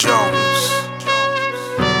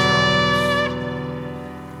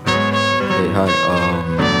hi.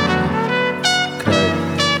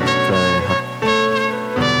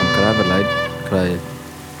 Could I have a light?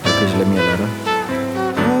 Could you let me a letter?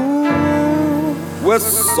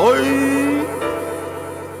 West Side.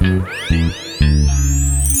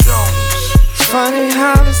 It's funny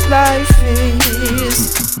how this life is.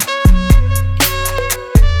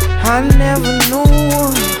 I never knew.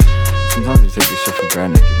 Sometimes you take this shit for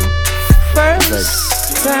granted, you know?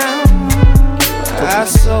 First time I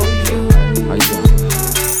saw you, How you doing?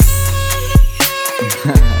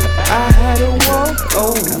 I had to walk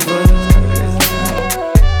over.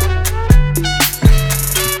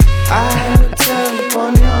 I had to tap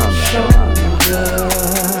on your shoulder.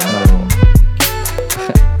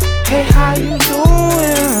 Hey, how you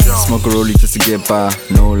doing? Smoke a rollie just to get by,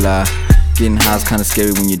 no lie. Getting high's kinda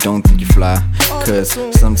scary when you don't think you fly. Cause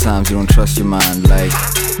sometimes you don't trust your mind, like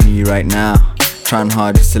me right now. Trying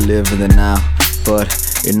hard just to live in the now. But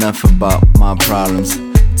enough about my problems.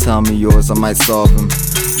 Tell me yours, I might solve them.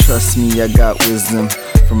 Trust me, I got wisdom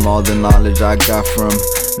from all the knowledge I got from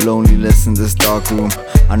loneliness in this dark room.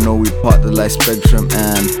 I know we part the light spectrum,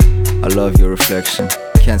 and I love your reflection.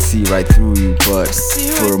 Can't see right through you, but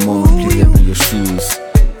for a moment, please let me your shoes.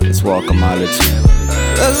 Let's walk a mile or two.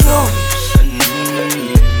 Let's walk.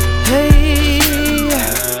 Hey.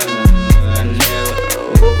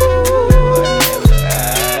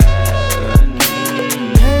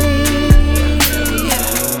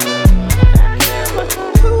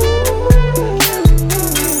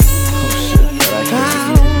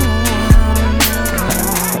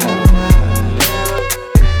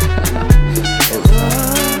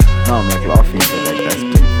 I'm like laughing, but like that's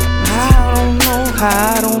deep. I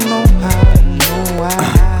don't know.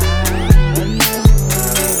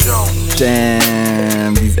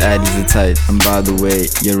 Damn, these addies are tight. And by the way,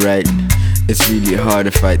 you're right. It's really hard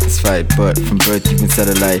to fight this fight, but from birth you've been set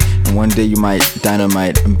alight. And one day you might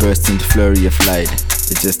dynamite and burst into flurry of light.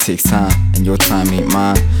 It just takes time, and your time ain't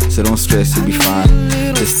mine. So don't stress, you'll be fine.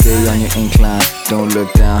 Just stay on your incline, don't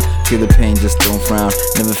look down. Feel the pain, just don't frown.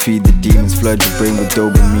 Never feed the demons, flood your brain with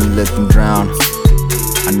dopamine, let them drown.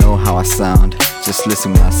 I know how I sound, just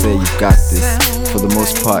listen when I say you've got this. For the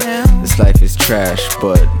most part, this life is trash,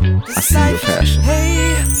 but I see your passion.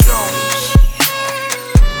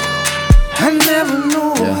 I never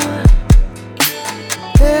knew Yeah.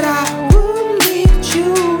 that I would meet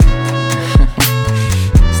you.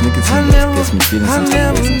 This nicotine gets me feeling some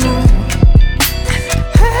type of way sometimes.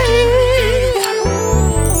 Hey,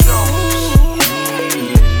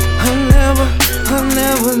 I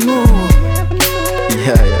never knew.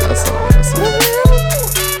 Yeah, I saw it.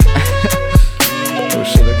 Oh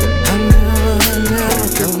shit, okay. I never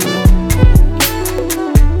knew.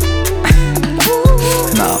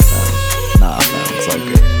 Nah, fam, it's all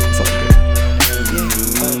good.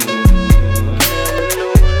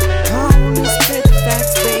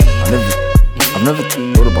 I've never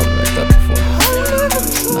thought about it like that before.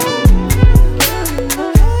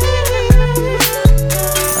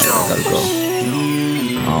 Nah. I gotta go.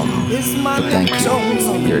 But thank you.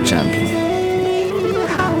 You're a champion.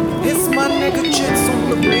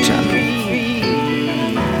 You're a champion.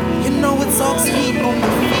 You know it's all heat on the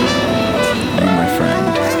feet. You, my friend,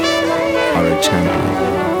 are a champion.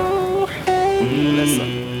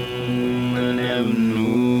 Listen.